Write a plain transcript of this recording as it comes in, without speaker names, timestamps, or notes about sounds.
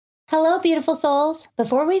Hello, beautiful souls.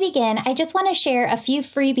 Before we begin, I just want to share a few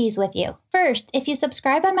freebies with you. First, if you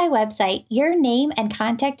subscribe on my website, your name and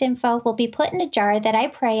contact info will be put in a jar that I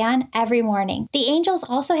pray on every morning. The angels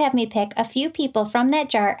also have me pick a few people from that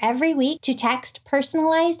jar every week to text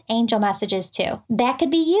personalized angel messages to. That could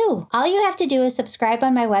be you. All you have to do is subscribe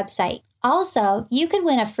on my website. Also, you could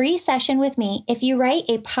win a free session with me if you write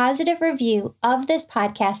a positive review of this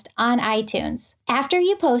podcast on iTunes. After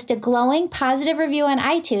you post a glowing positive review on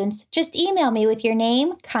iTunes, just email me with your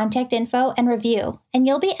name, contact info, and review, and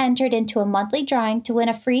you'll be entered into a monthly drawing to win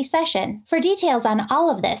a free session. For details on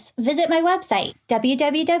all of this, visit my website,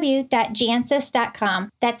 www.jancis.com.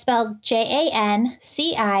 That's spelled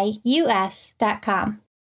JANCIUS.com.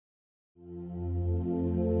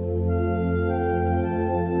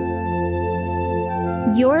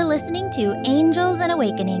 You're listening to Angels and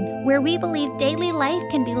Awakening, where we believe daily life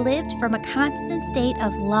can be lived from a constant state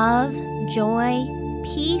of love, joy,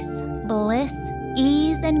 peace, bliss,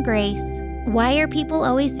 ease, and grace. Why are people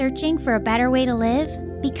always searching for a better way to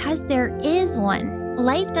live? Because there is one.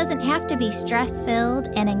 Life doesn't have to be stress-filled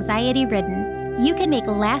and anxiety-ridden. You can make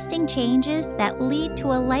lasting changes that lead to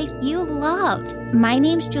a life you love. My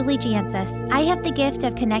name's Julie Jancis. I have the gift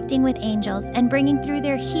of connecting with angels and bringing through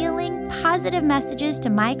their healing, positive messages to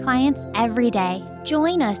my clients every day.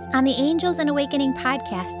 Join us on the Angels and Awakening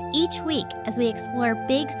podcast each week as we explore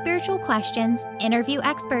big spiritual questions, interview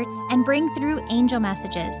experts, and bring through angel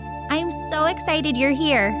messages. I'm so excited you're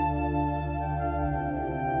here.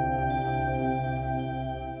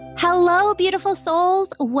 Hello, beautiful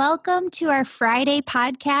souls. Welcome to our Friday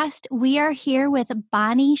podcast. We are here with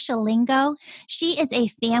Bonnie Shalingo. She is a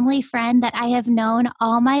family friend that I have known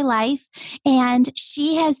all my life, and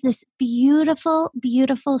she has this beautiful,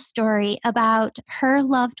 beautiful story about her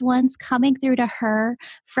loved ones coming through to her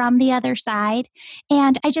from the other side.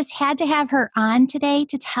 And I just had to have her on today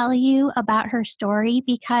to tell you about her story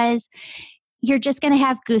because you're just going to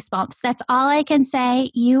have goosebumps. That's all I can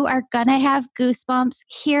say. You are going to have goosebumps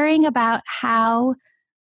hearing about how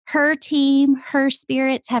her team, her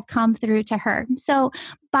spirits have come through to her. So,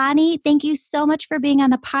 Bonnie, thank you so much for being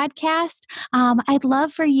on the podcast. I'd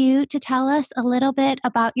love for you to tell us a little bit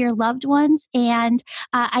about your loved ones. And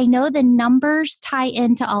I know the numbers tie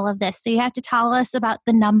into all of this. So you have to tell us about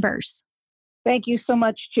the numbers. Thank you so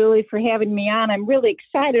much, Julie, for having me on. I'm really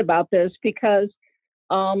excited about this because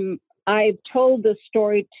I've told this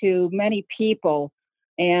story to many people,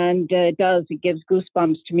 and it gives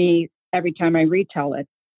goosebumps to me every time I retell it.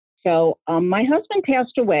 So my husband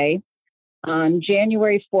passed away on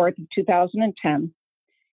January 4th of 2010,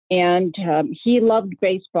 and he loved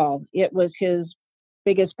baseball. It was his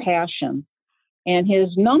biggest passion, and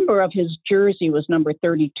his number of his jersey was number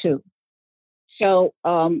 32. So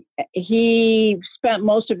he spent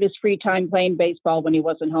most of his free time playing baseball when he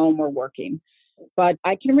wasn't home or working. But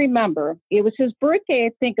I can remember it was his birthday,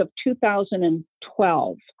 I think, of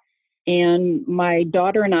 2012. And my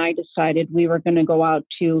daughter and I decided we were going to go out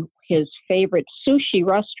to his favorite sushi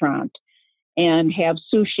restaurant and have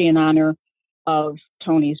sushi in honor of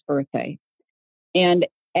Tony's birthday. And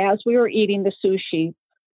as we were eating the sushi,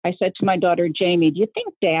 I said to my daughter, Jamie, do you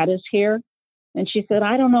think Dad is here? And she said,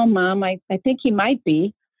 I don't know, Mom. I think he might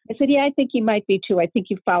be. I said, yeah, I think he might be too. I think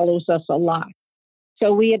he follows us a lot.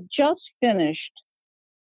 So we had just finished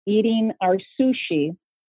eating our sushi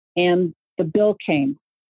and the bill came.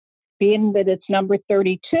 Being that it's number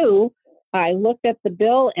 32, I looked at the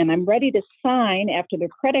bill and I'm ready to sign after the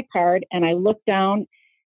credit card. And I look down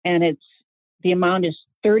and the amount is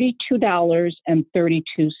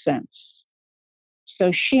 $32.32.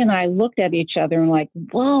 So she and I looked at each other and like,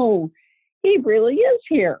 whoa, he really is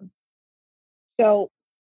here. So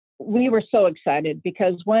we were so excited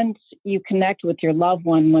because once you connect with your loved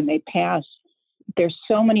one when they pass, there's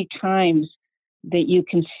so many times that you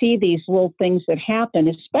can see these little things that happen,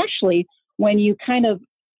 especially when you kind of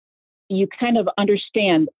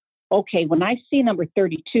understand, okay, when I see number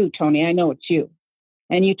 32, Tony, I know it's you.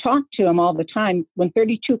 And you talk to him all the time. When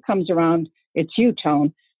 32 comes around, it's you,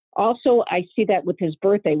 Tone. Also, I see that with his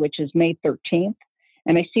birthday, which is May 13th.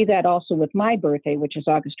 And I see that also with my birthday, which is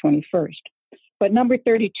August 21st. But number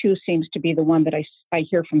 32 seems to be the one that I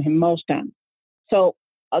hear from him most on. So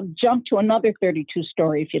I'll jump to another 32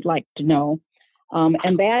 story if you'd like to know.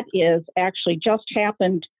 And that is actually just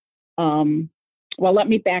happened. Well, let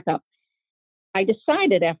me back up. I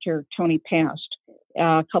decided after Tony passed,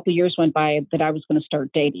 a couple of years went by, that I was going to start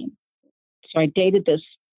dating. So I dated this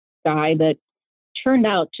guy that turned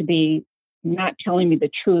out to be not telling me the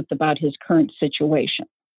truth about his current situation.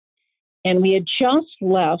 And we had just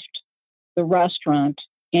left the restaurant,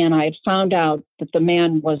 and I had found out that the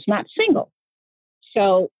man was not single.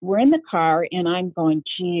 So we're in the car, and I'm going,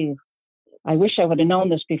 gee, I wish I would have known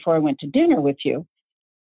this before I went to dinner with you.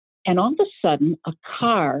 And all of a sudden, a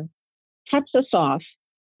car cuts us off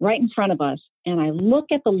right in front of us. And I look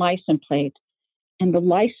at the license plate, and the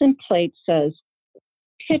license plate says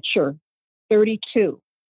pitcher 32.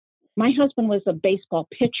 My husband was a baseball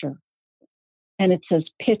pitcher, and it says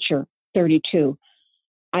pitcher 32.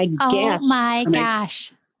 I guess. Oh my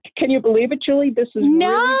gosh. Can you believe it, Julie? This is no,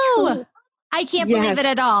 really true. I can't believe it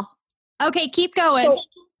at all. Okay, keep going.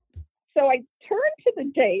 So I turned to the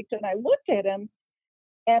date and I looked at him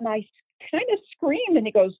and I kind of screamed, and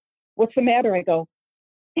he goes, "What's the matter?" I go,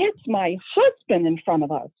 "That's my husband in front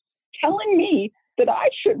of us telling me that I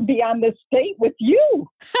shouldn't be on this date with you."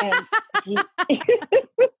 And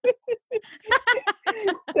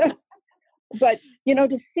but,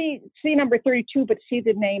 to see number 32, but see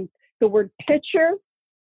the name, the word pitcher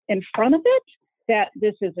in front of it, that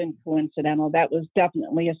this isn't coincidental. That was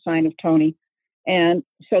definitely a sign of Tony. And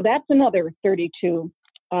so that's another 32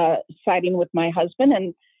 sighting with my husband.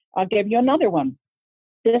 And I'll give you another one.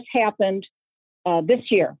 This happened this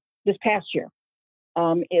past year.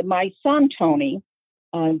 My son, Tony,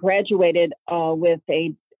 graduated with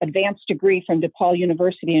an advanced degree from DePaul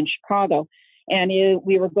University in Chicago. And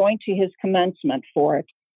we were going to his commencement for it.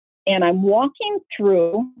 And I'm walking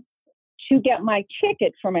through to get my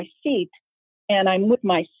ticket for my seat. And I'm with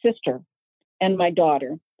my sister and my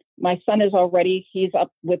daughter. My son he's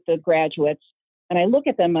up with the graduates. And I look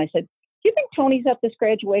at them and I said, "Do you think Tony's at this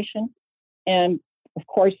graduation?" And of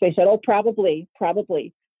course they said, "Oh, probably.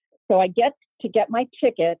 So I get my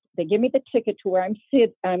ticket. They give me the ticket to where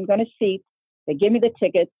I'm going to seat. They give me the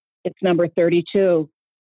ticket. It's number 32.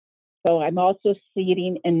 So I'm also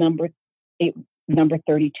seating in number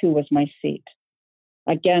 32 was my seat.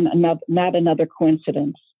 Again, not another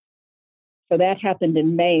coincidence. So that happened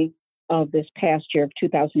in May of this past year of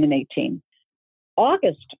 2018.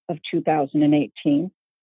 August of 2018,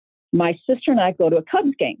 my sister and I go to a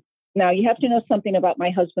Cubs game. Now, you have to know something about my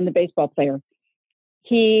husband, the baseball player.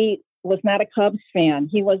 He was not a Cubs fan.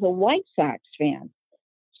 He was a White Sox fan.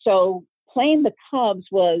 So playing the Cubs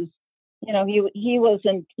was, he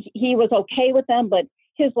was okay with them, but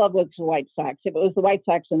his love was the White Sox. If it was the White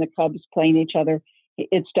Sox and the Cubs playing each other,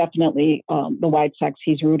 it's definitely the White Sox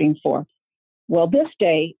he's rooting for. Well, this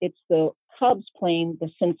day, it's the Cubs playing the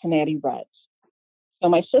Cincinnati Reds. So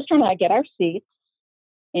my sister and I get our seats.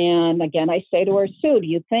 And again, I say to her, "Sue, do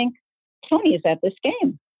you think Tony is at this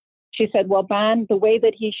game?" She said, "Well, Bon, the way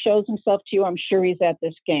that he shows himself to you, I'm sure he's at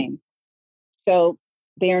this game." So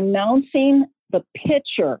they're announcing the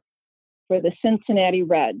pitcher for the Cincinnati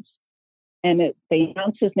Reds. And they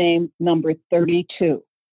announced his name, number 32.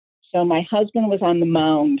 So my husband was on the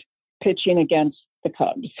mound pitching against the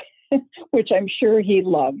Cubs, which I'm sure he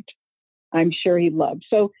loved.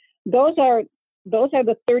 So those are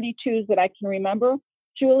the 32s that I can remember.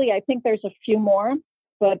 Julie, I think there's a few more,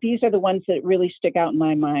 but these are the ones that really stick out in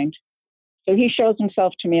my mind. So he shows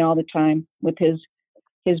himself to me all the time with his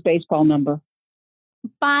baseball number.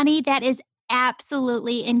 Bonnie, that is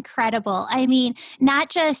absolutely incredible. I mean, not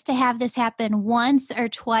just to have this happen once or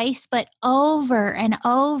twice, but over and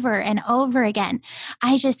over and over again.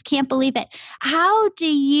 I just can't believe it.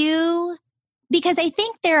 Because I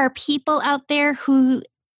think there are people out there who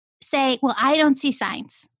say, "Well, I don't see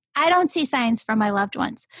signs. I don't see signs from my loved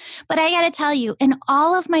ones." But I got to tell you, in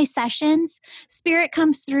all of my sessions, Spirit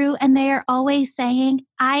comes through and they are always saying,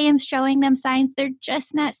 "I am showing them signs. They're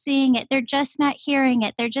just not seeing it. They're just not hearing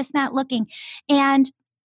it. They're just not looking." And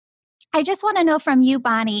I just want to know from you,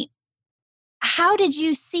 Bonnie, how did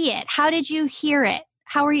you see it? How did you hear it?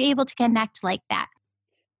 How were you able to connect like that?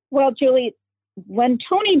 Well, Julie, when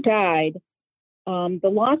Tony died, the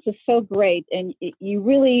loss is so great, and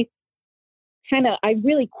I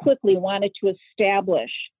really quickly wanted to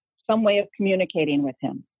establish some way of communicating with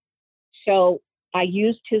him. So I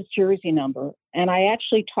used his jersey number, and I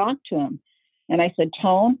actually talked to him, and I said,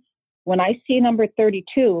 "Tone, when I see number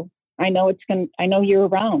 32, I know you're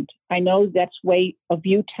around. I know that's way of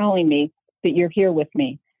you telling me that you're here with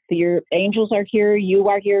me, that your angels are here, you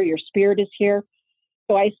are here, your spirit is here."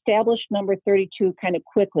 So I established number 32 kind of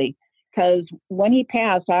quickly, because when he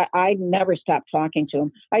passed, I never stopped talking to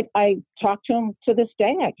him. I talk to him to this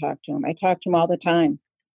day. I talk to him all the time.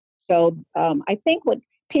 So I think what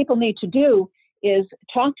people need to do is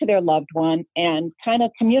talk to their loved one and kind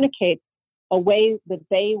of communicate a way that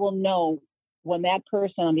they will know when that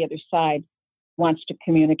person on the other side wants to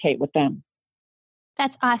communicate with them.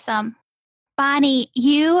 That's awesome. Bonnie,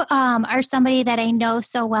 you are somebody that I know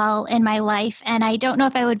so well in my life, and I don't know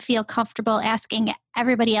if I would feel comfortable asking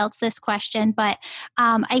everybody else this question, but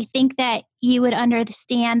I think that you would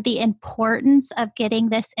understand the importance of getting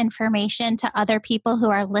this information to other people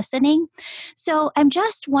who are listening. So I'm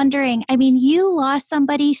just wondering, I mean, you lost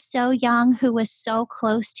somebody so young who was so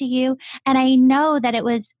close to you, and I know that it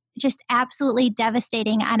was just absolutely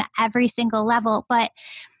devastating on every single level, but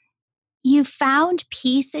you found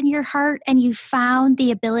peace in your heart and you found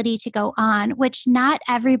the ability to go on, which not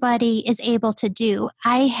everybody is able to do.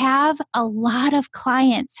 I have a lot of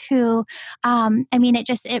clients who, I mean,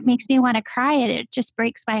 it makes me want to cry. It just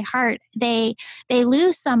breaks my heart. They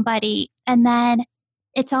lose somebody and then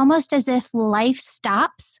it's almost as if life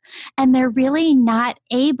stops and they're really not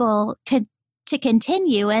able to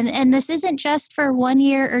continue. And this isn't just for 1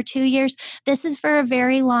 year or 2 years. This is for a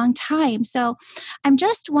very long time. So I'm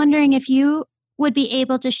just wondering if you would be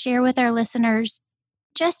able to share with our listeners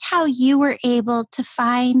just how you were able to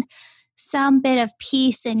find some bit of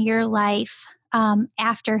peace in your life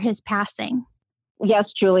after his passing. Yes,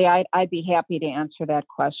 Julie, I'd be happy to answer that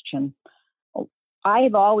question.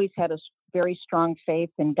 I've always had a very strong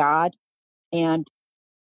faith in God, and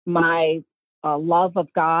my love of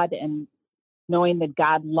God and knowing that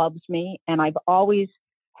God loves me. And I've always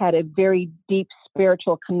had a very deep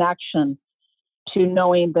spiritual connection to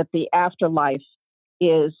knowing that the afterlife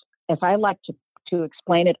is, as I like to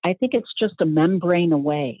explain it, I think it's just a membrane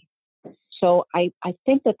away. So I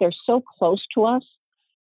think that they're so close to us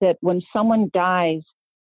that when someone dies,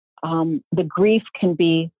 the grief can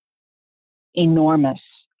be enormous.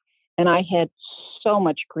 And I had so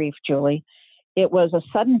much grief, Julie. It was a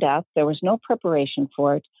sudden death. There was no preparation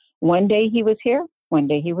for it. One day he was here, one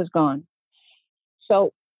day he was gone.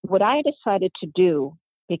 So what I decided to do,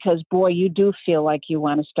 because boy, you do feel like you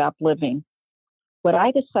want to stop living, what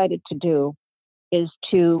I decided to do is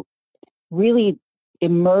to really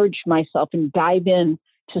immerse myself and dive in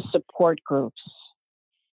to support groups.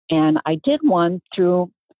 And I did one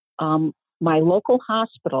through my local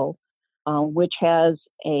hospital, which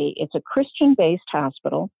it's a Christian-based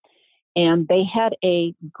hospital, and they had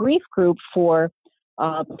a grief group for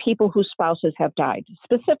people whose spouses have died,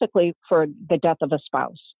 specifically for the death of a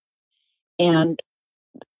spouse. And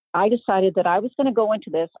I decided that I was going to go into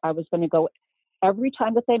this. I was going to go every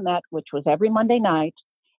time that they met, which was every Monday night,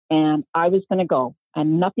 and I was going to go,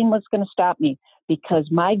 and nothing was going to stop me because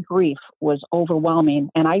my grief was overwhelming,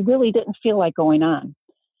 and I really didn't feel like going on.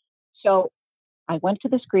 So I went to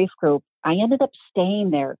this grief group. I ended up staying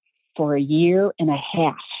there for a year and a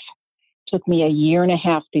half. It took me a year and a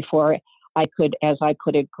half before I could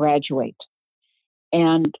graduate.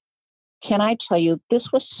 And can I tell you, this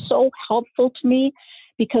was so helpful to me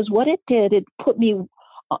because what it did, it put me,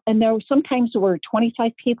 and sometimes there were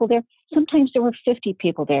 25 people there, sometimes there were 50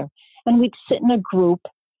 people there. And we'd sit in a group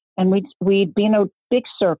and we'd be in a big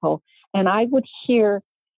circle and I would hear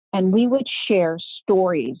and we would share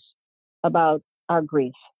stories about our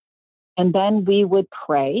grief. And then we would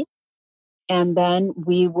pray and then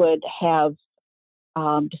we would have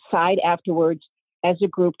decide afterwards as a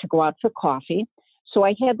group to go out for coffee. So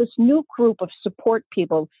I had this new group of support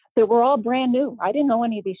people that were all brand new. I didn't know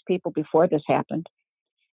any of these people before this happened.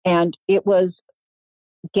 And it was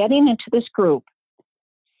getting into this group,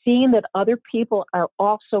 seeing that other people are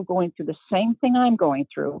also going through the same thing I'm going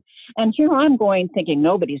through. And here I'm going thinking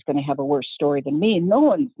nobody's going to have a worse story than me. No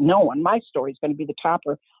one. My story is going to be the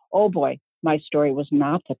topper. Oh boy, my story was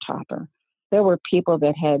not the topper. There were people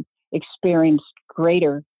that had experienced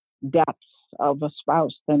greater depths of a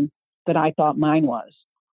spouse than I thought mine was.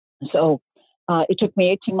 So it took me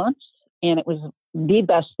 18 months and it was the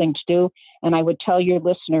best thing to do. And I would tell your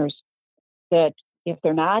listeners that if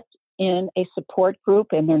they're not in a support group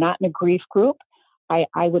and they're not in a grief group, I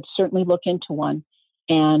would certainly look into one.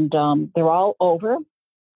 And they're all over.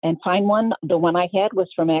 And find one. The one I had was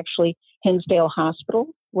from actually Hinsdale Hospital,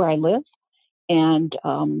 where I live. And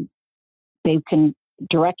they can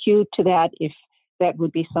direct you to that if that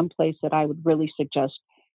would be someplace that I would really suggest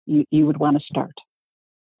you would want to start.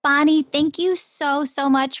 Bonnie, thank you so, so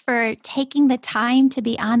much for taking the time to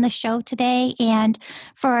be on the show today and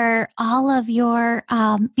for all of your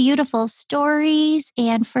beautiful stories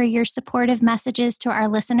and for your supportive messages to our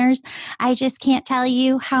listeners. I just can't tell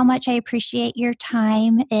you how much I appreciate your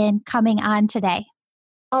time in coming on today.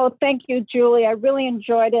 Oh, thank you, Julie. I really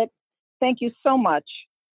enjoyed it. Thank you so much.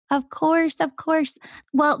 Of course, of course.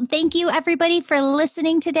 Well, thank you everybody for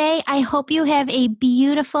listening today. I hope you have a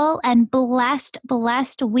beautiful and blessed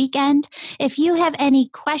weekend. If you have any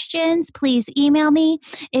questions, please email me.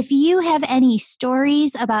 If you have any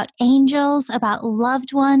stories about angels, about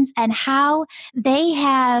loved ones, and how they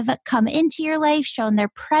have come into your life, shown their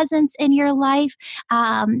presence in your life,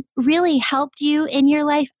 really helped you in your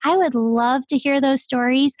life, I would love to hear those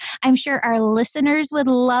stories. I'm sure our listeners would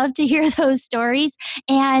love to hear those stories.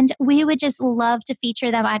 And we would just love to feature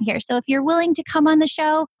them on here. So if you're willing to come on the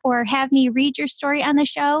show or have me read your story on the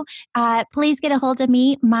show, please get a hold of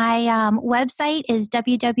me. My website is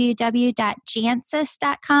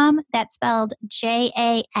www.jancis.com. That's spelled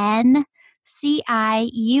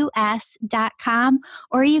JANCIUS.com.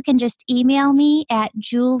 Or you can just email me at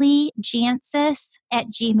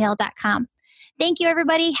juliejancis@gmail.com. Thank you,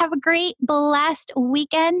 everybody. Have a great, blessed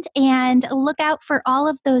weekend and look out for all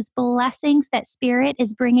of those blessings that Spirit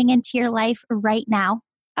is bringing into your life right now.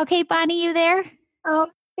 Okay, Bonnie, you there? Oh,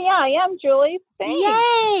 yeah, I am, Julie. Thanks.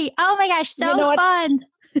 Yay! Oh my gosh, so fun.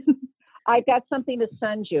 I got something to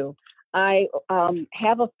send you. I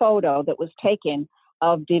have a photo that was taken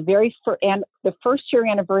of the the first year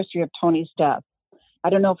anniversary of Tony's death. I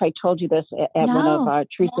don't know if I told you this at one of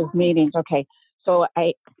Teresa's meetings. Okay. So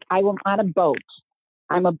I am on a boat.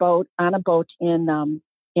 I'm on a boat in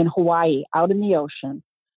Hawaii, out in the ocean.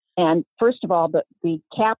 And first of all, the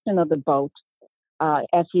captain of the boat,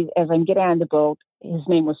 as I'm getting on the boat, his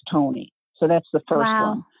name was Tony. So that's the first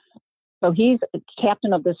one. So he's the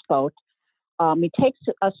captain of this boat. He takes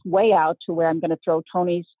us way out to where I'm going to throw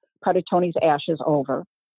part of Tony's ashes over.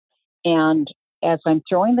 And as I'm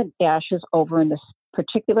throwing the ashes over in this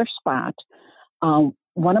particular spot,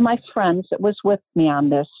 one of my friends that was with me on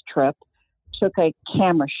this trip took a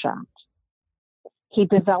camera shot. He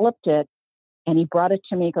developed it and he brought it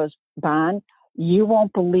to me. He goes, Bon, you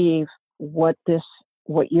won't believe what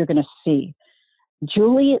you're going to see.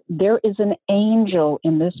 Julie, there is an angel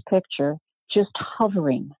in this picture just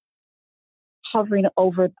hovering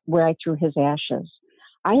over where I threw his ashes.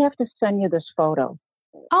 I have to send you this photo.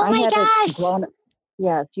 Oh my gosh.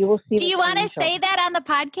 Yes, you will see. Do you want to say that on the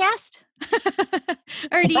podcast?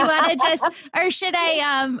 Or do you want to just, or should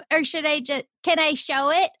I just, can I show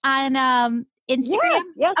it on Instagram?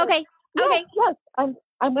 Yes. Okay. Yes, yes. I'm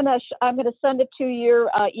gonna send it to your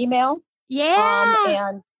email. Yeah.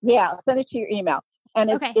 Send it to your email. And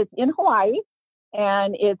it's in Hawaii,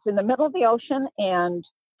 and it's in the middle of the ocean, and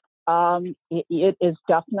it is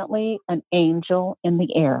definitely an angel in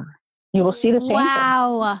the air. You will see this angel.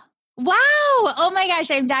 Wow. Oh my gosh,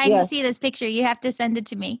 I'm dying to see this picture. You have to send it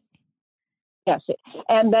to me. Yes.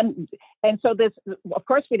 And so this, of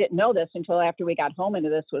course, we didn't know this until after we got home, and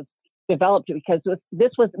this was developed because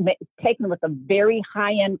this was taken with a very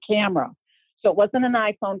high-end camera. So it wasn't an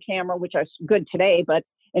iPhone camera, which are good today, but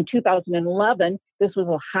in 2011, this was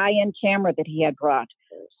a high-end camera that he had brought.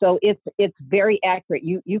 So it's very accurate.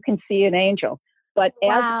 You can see an angel. But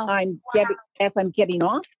as I'm getting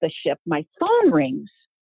off the ship, my phone rings,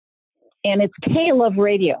 and it's K-Love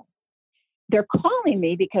Radio. They're calling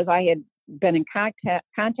me because I had been in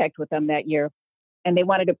contact with them that year, and they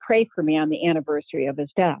wanted to pray for me on the anniversary of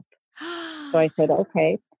his death. So I said,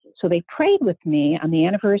 okay. So they prayed with me on the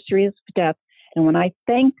anniversary of his death. And when I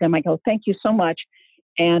thanked them, I go, thank you so much.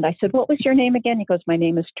 And I said, what was your name again? He goes, my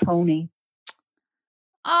name is Tony.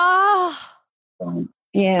 Oh.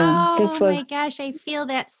 Yeah. Oh my gosh. I feel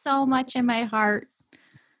that so much in my heart.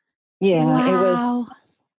 Yeah. Wow. It was.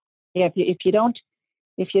 Yeah. If you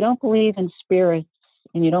don't believe in spirits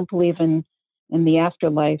and you don't believe in the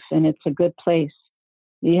afterlife, and it's a good place,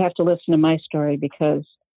 you have to listen to my story because,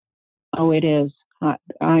 it is.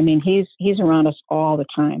 I mean, he's around us all the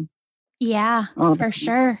time. Yeah, for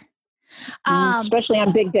sure. Especially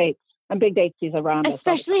on big dates. On big dates, he's around us.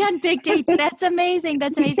 Especially on big dates. That's amazing.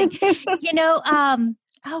 That's amazing.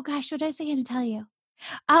 Oh gosh, what was I going to tell you?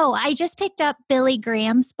 Oh, I just picked up Billy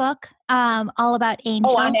Graham's book, all about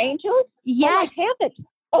angels. Oh, on angels? Yes. Oh, I have it.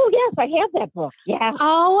 Oh, yes, I have that book. Yeah.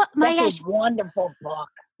 Oh my gosh. A wonderful book.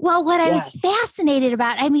 Well, what I was fascinated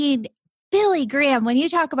about, I mean, Billy Graham, when you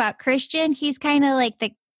talk about Christian, he's kind of like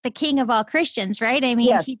the king of all Christians, right? I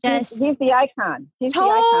mean, he's the icon. He's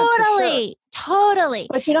totally.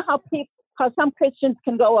 But you know how some Christians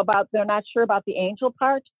can go about, they're not sure about the angel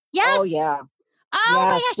part? Yes. Oh, yeah. Oh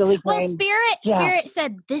my gosh. Well, Spirit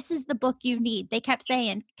said, this is the book you need. They kept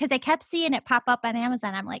saying, because I kept seeing it pop up on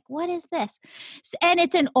Amazon. I'm like, what is this? And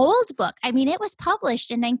it's an old book. I mean, it was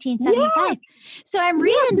published in 1975. Yeah. So I'm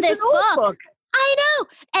reading this book. I know.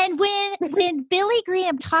 And when Billy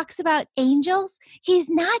Graham talks about angels, he's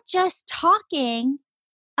not just talking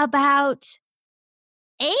about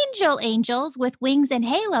angels with wings and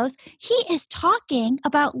halos. He is talking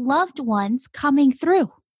about loved ones coming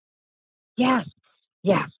through. Yes.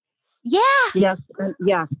 Yes. Yeah. Yes.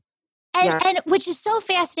 Yes. And which is so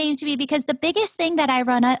fascinating to me, because the biggest thing that I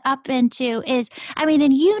run up into is, I mean,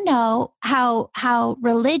 and you know how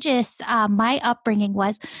religious my upbringing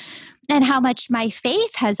was, and how much my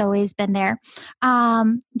faith has always been there.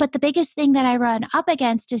 But the biggest thing that I run up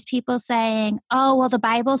against is people saying, "Oh, well, the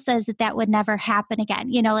Bible says that that would never happen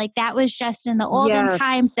again. You know, like that was just in the olden Yes.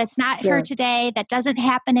 times. That's not for Yes. today. That doesn't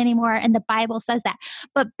happen anymore." And the Bible says that.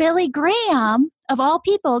 But Billy Graham, of all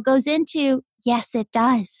people, goes into, yes, it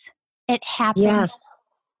does. It happens Yes.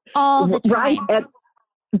 all the time. Right.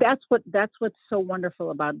 That's what's so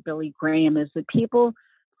wonderful about Billy Graham, is that people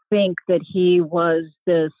think that he was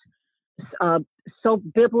this so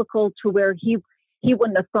biblical, to where he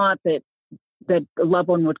wouldn't have thought that the loved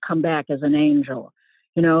one would come back as an angel,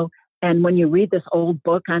 you know. And when you read this old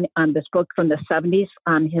book on this book from the 70s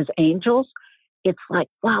on his angels, it's like,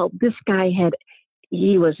 wow, this guy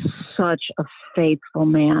he was such a faithful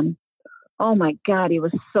man. Oh my God, he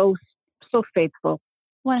was so faithful.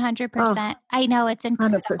 100%. I know, it's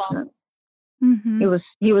incredible. 100%. Mm-hmm.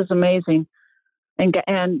 He was amazing,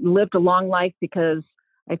 and lived a long life, because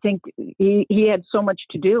I think he had so much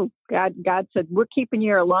to do. God said, "We're keeping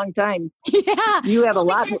you here a long time. Yeah. You have a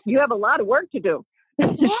lot of work to do."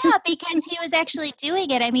 Yeah, because he was actually doing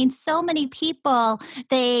it. I mean, so many people,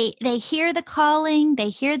 they hear the calling, they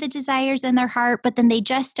hear the desires in their heart, but then they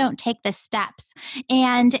just don't take the steps.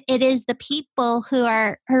 And it is the people who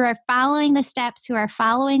are following the steps, who are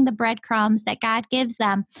following the breadcrumbs that God gives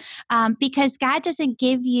them, because God doesn't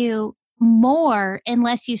give you more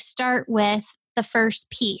unless you start with the first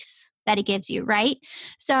piece that He gives you, right?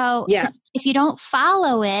 So Yeah. if you don't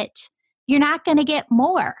follow it, you're not going to get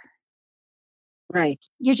more. Right.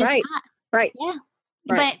 You're just right. not. Right. Yeah.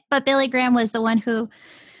 Right. But Billy Graham was the one who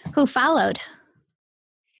followed.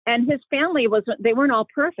 And his family they weren't all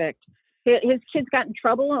perfect. His kids got in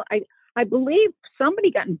trouble. I believe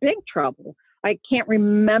somebody got in big trouble. I can't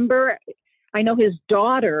remember. I know his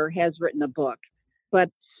daughter has written a book, but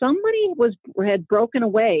somebody had broken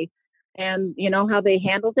away, and you know how they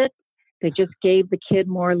handled it? They just gave the kid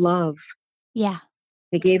more love. Yeah.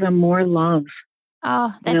 They gave him more love.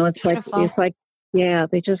 Oh, that's you know, beautiful. It's like, yeah,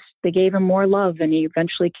 they gave him more love, and he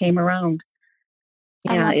eventually came around.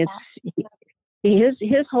 Yeah, I love that.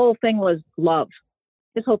 His whole thing was love.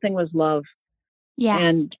 His whole thing was love. Yeah.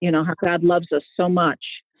 And you know how God loves us so much.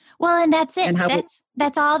 Well, and that's it. And how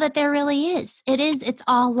that's all that there really is. It's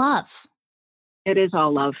all love. It is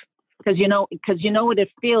all love. Because you know what it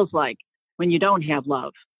feels like when you don't have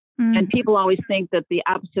love. Mm. And people always think that the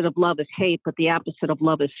opposite of love is hate, but the opposite of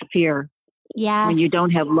love is fear. Yes. When you don't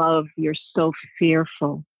have love, you're so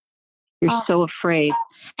fearful. You're so afraid.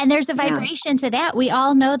 And there's a vibration to that. We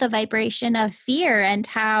all know the vibration of fear, and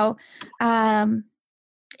how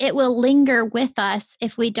it will linger with us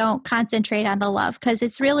if we don't concentrate on the love, because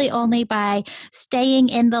it's really only by staying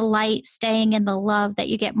in the light, staying in the love, that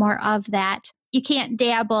you get more of that. You can't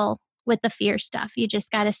dabble with the fear stuff. You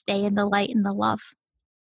just got to stay in the light and the love.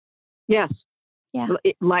 Yes. Yeah.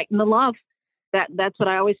 Light and the love. That's what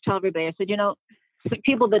I always tell everybody. I said, you know,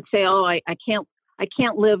 people that say, "Oh, I can't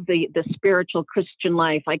live the spiritual Christian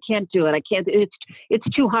life. I can't do it. I can't.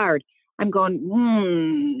 It's too hard." I'm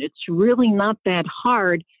going, it's really not that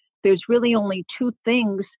hard. There's really only two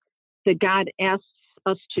things that God asks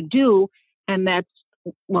us to do. And that's,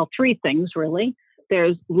 well, three things really.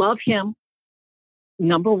 There's love Him,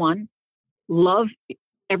 number one, love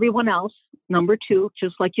everyone else, number two,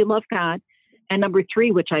 just like you love God. And number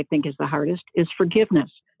three, which I think is the hardest, is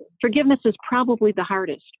forgiveness. Forgiveness is probably the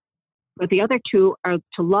hardest, but the other two are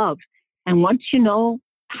to love. And once you know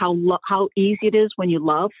how easy it is when you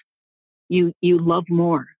love, you love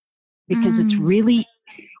more, because it's really,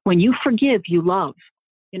 when you forgive, you love.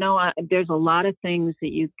 You know, there's a lot of things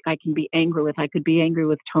that I can be angry with. I could be angry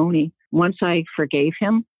with Tony. Once I forgave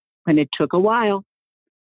him, and it took a while,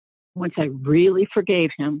 once I really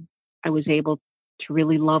forgave him, I was able to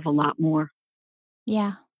really love a lot more.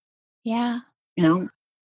 Yeah. Yeah. You know,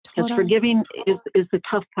 because Totally. forgiving is the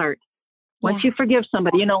tough part. Once you forgive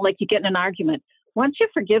somebody, you know, like you get in an argument. Once you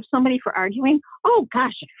forgive somebody for arguing, oh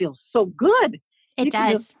gosh, it feels so good. It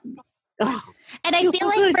does. And I feel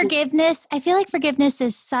like forgiveness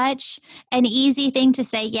is such an easy thing to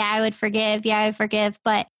say. Yeah, I would forgive. Yeah, I would forgive.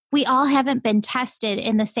 But we all haven't been tested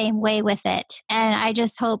in the same way with it. And I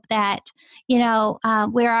just hope that, you know,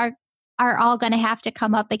 we are all going to have to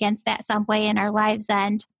come up against that some way in our lives.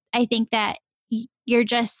 And I think that you're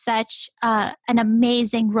just such an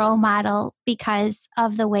amazing role model because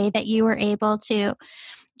of the way that you were able to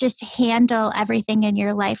just handle everything in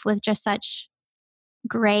your life with just such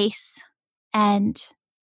grace and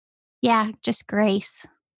just grace.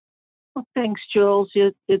 Well, thanks, Jules.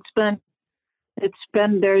 There's been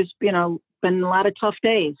a lot of tough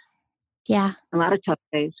days. Yeah. A lot of tough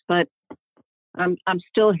days, but I'm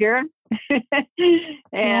still here.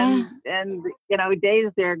 and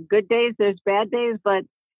days, there are good days, there's bad days, but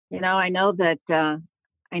I know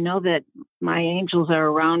that my angels are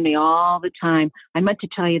around me all the time. I meant to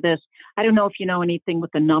tell you this. I don't know if you know anything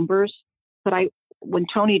with the numbers, but when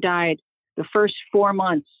Tony died, the first 4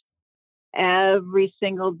 months, every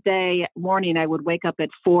single day morning, I would wake up at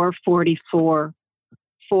 4:44.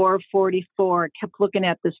 4:44. Kept looking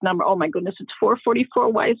at this number. Oh my goodness, it's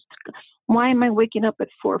 4:44. Why am I waking up at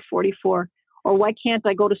 4:44? Or why can't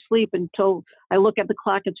I go to sleep until I look at the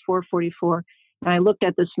clock? It's 4:44. And I looked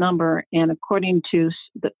at this number, and according to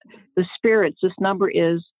the spirits, this number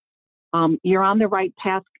is you're on the right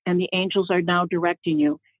path, and the angels are now directing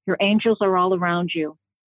you. Your angels are all around you.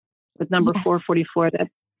 With number 4:44,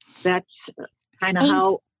 that's kind of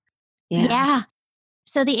how. Yeah.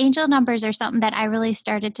 So the angel numbers are something that I really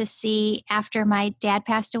started to see after my dad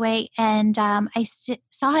passed away. And I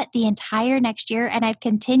saw it the entire next year, and I've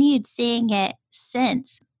continued seeing it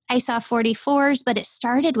since. I saw 44s, but it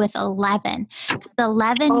started with 11. The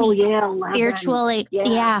 11 means 11. spiritually.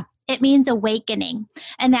 Yeah. It means awakening.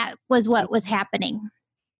 And that was what was happening.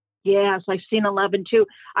 Yes, I've seen 11 too.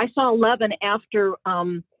 I saw 11 after,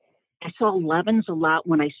 I saw 11s a lot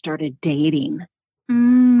when I started dating.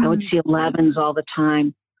 I would see 11s all the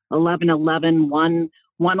time. 11, 11, 1,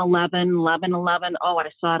 1, 11, 11, 11. Oh, I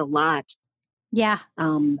saw it a lot. Yeah.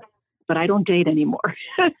 But I don't date anymore.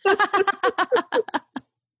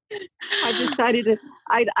 I decided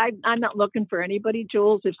I'm not looking for anybody,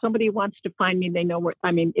 Jules. If somebody wants to find me, they know where,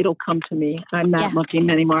 it'll come to me. I'm not looking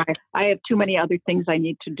anymore. I have too many other things I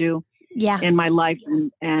need to do in my life.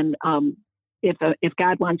 And if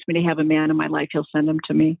God wants me to have a man in my life, he'll send him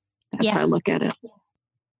to me. That's how I look at it.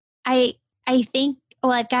 I think,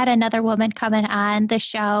 I've got another woman coming on the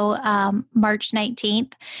show March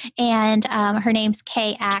 19th, and her name's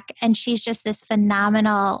Kay Ack, and she's just this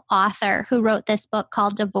phenomenal author who wrote this book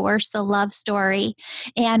called Divorce, the Love Story.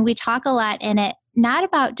 And we talk a lot in it, not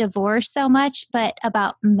about divorce so much, but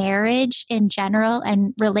about marriage in general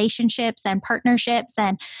and relationships and partnerships,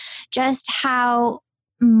 and just how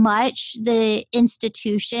much the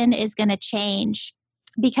institution is going to change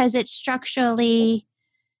because it's structurally,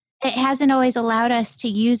 it hasn't always allowed us to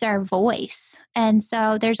use our voice. And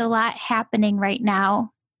so there's a lot happening right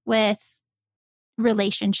now with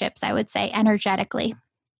relationships, I would say, energetically.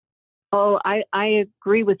 Oh, I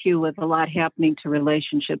agree with you with a lot happening to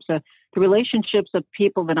relationships. The relationships of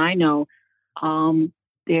people that I know,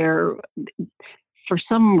 they're, for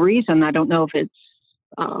some reason, I don't know if it's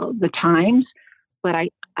the times, but I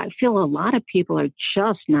feel a lot of people are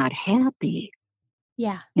just not happy.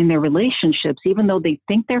 Yeah. In their relationships, even though they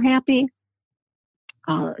think they're happy,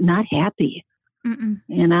 not happy. Mm-mm.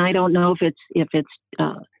 And I don't know if it's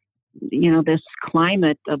this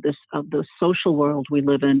climate of the social world we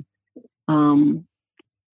live in.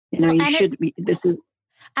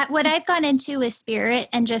 What I've gone into with spirit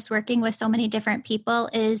and just working with so many different people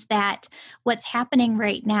is that what's happening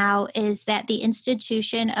right now is that the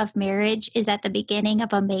institution of marriage is at the beginning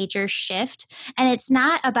of a major shift. And it's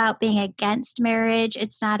not about being against marriage.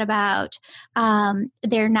 It's not about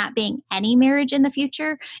there not being any marriage in the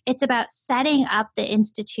future. It's about setting up the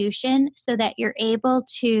institution so that you're able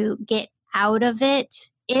to get out of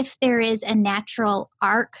it if there is a natural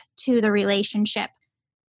arc to the relationship.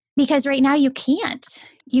 Because right now you can't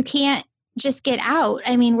just get out.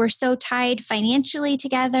 I mean, we're so tied financially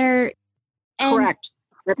together. And correct.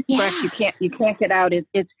 That's correct. You can't get out.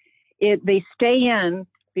 They stay in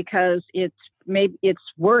because it's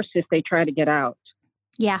worse if they try to get out.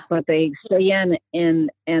 Yeah. But they stay in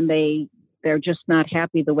and they're just not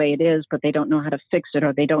happy the way it is, but they don't know how to fix it,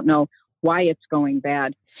 or they don't know why it's going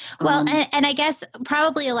bad. Well, and I guess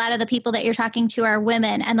probably a lot of the people that you're talking to are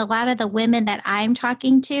women, and a lot of the women that I'm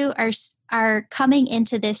talking to are coming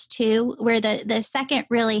into this too, where the second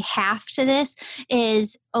really half to this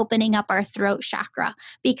is opening up our throat chakra,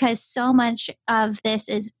 because so much of this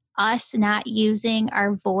is us not using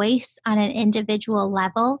our voice on an individual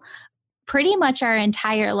level pretty much our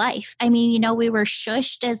entire life. I mean, we were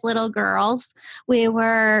shushed as little girls. We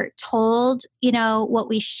were told, what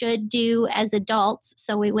we should do as adults.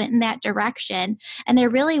 So we went in that direction. And there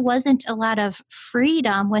really wasn't a lot of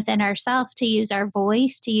freedom within ourselves to use our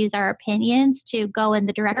voice, to use our opinions, to go in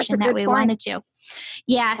the direction that we wanted to.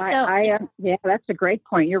 Yeah. Yeah, that's a great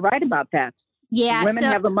point. You're right about that. Yeah. Women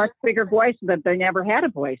have a much bigger voice, but they never had a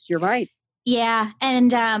voice. You're right. Yeah.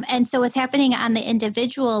 And so what's happening on the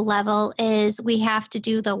individual level is we have to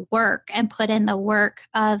do the work and put in the work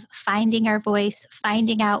of finding our voice,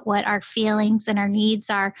 finding out what our feelings and our needs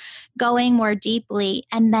are, going more deeply,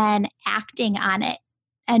 and then acting on it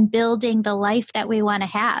and building the life that we want to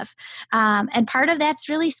have. And part of that's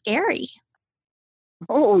really scary.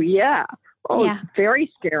 Oh, yeah. Oh, Yeah.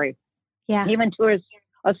 very scary. Yeah. Even to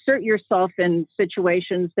assert yourself in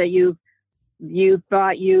situations that you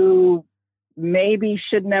thought you maybe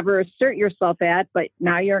should never assert yourself at, but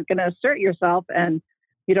now you're going to assert yourself and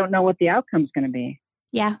you don't know what the outcome's going to be.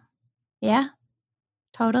 Yeah. Yeah.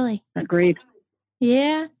 Totally. Agreed.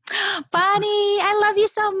 Yeah. Bonnie, I love you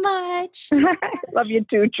so much. Love you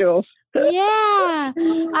too, Jules. Yeah.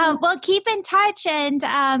 Well, keep in touch. And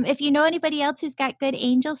if you know anybody else who's got good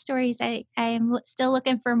angel stories, I'm still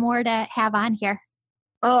looking for more to have on here.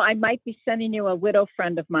 Oh, I might be sending you a widow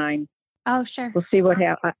friend of mine. Oh, sure. We'll see what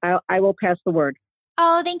happens. I will pass the word.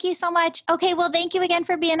 Oh, thank you so much. Okay. Well, thank you again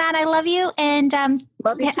for being on. I love you. And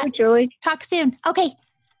love you too, Julie. Talk soon. Okay.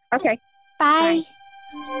 Okay. Bye.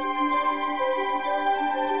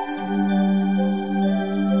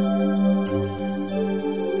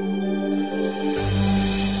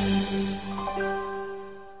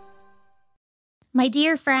 My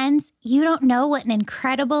dear friends, you don't know what an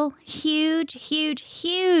incredible, huge, huge,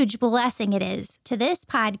 huge blessing it is to this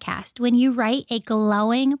podcast when you write a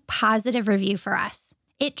glowing, positive review for us.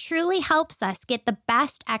 It truly helps us get the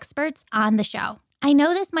best experts on the show. I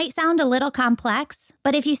know this might sound a little complex,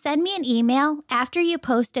 but if you send me an email after you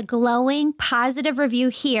post a glowing, positive review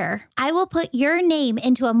here, I will put your name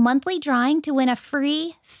into a monthly drawing to win a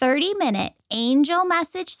free 30-minute angel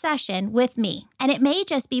message session with me. And it may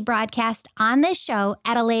just be broadcast on this show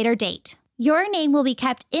at a later date. Your name will be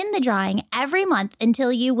kept in the drawing every month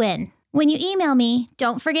until you win. When you email me,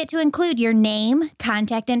 don't forget to include your name,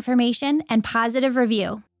 contact information, and positive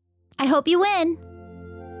review. I hope you win.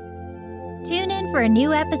 Tune in for a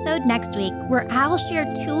new episode next week where I'll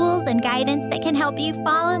share tools and guidance that can help you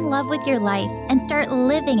fall in love with your life and start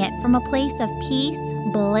living it from a place of peace,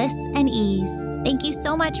 bliss, and ease. Thank you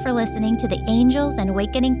so much for listening to the Angels and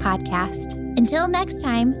Awakening podcast. Until next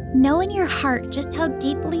time, know in your heart just how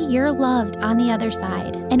deeply you're loved on the other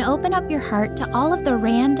side, and open up your heart to all of the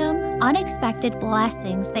random, unexpected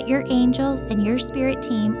blessings that your angels and your spirit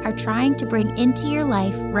team are trying to bring into your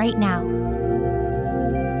life right now.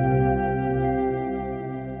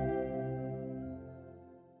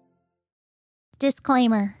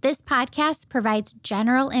 Disclaimer: this podcast provides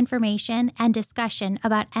general information and discussion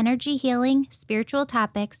about energy healing, spiritual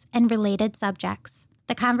topics, and related subjects.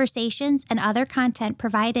 The conversations and other content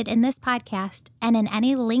provided in this podcast and in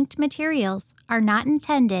any linked materials are not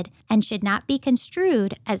intended and should not be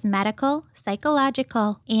construed as medical,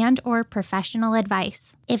 psychological, and/or professional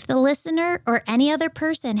advice. If the listener or any other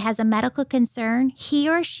person has a medical concern, he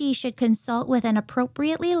or she should consult with an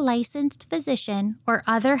appropriately licensed physician or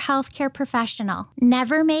other healthcare professional.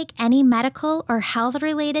 Never make any medical or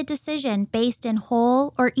health-related decision based in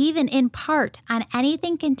whole or even in part on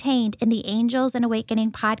anything contained in the Angels and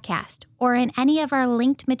Awakening podcast or in any of our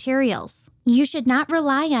linked materials. You should not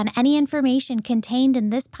rely on any information contained in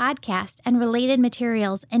this podcast and related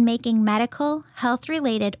materials in making medical,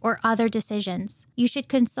 health-related, or other decisions. You should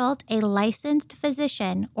consult a licensed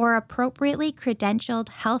physician or appropriately credentialed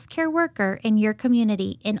healthcare worker in your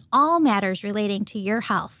community in all matters relating to your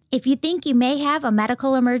health. If you think you may have a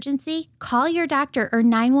medical emergency, call your doctor or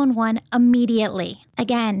 911 immediately.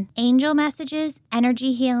 Again, angel messages,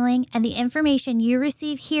 energy healing, and the information you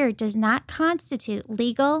receive here does not constitute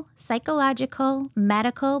legal, psychological,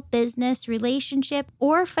 medical, business, relationship,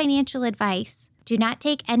 or financial advice. Do not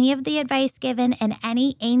take any of the advice given in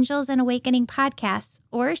any Angels and Awakening podcasts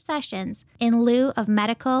or sessions in lieu of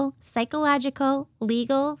medical, psychological,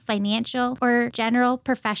 legal, financial, or general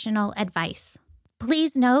professional advice.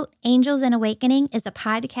 Please note, Angels and Awakening is a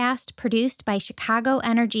podcast produced by Chicago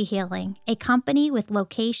Energy Healing, a company with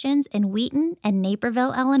locations in Wheaton and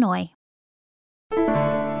Naperville, Illinois.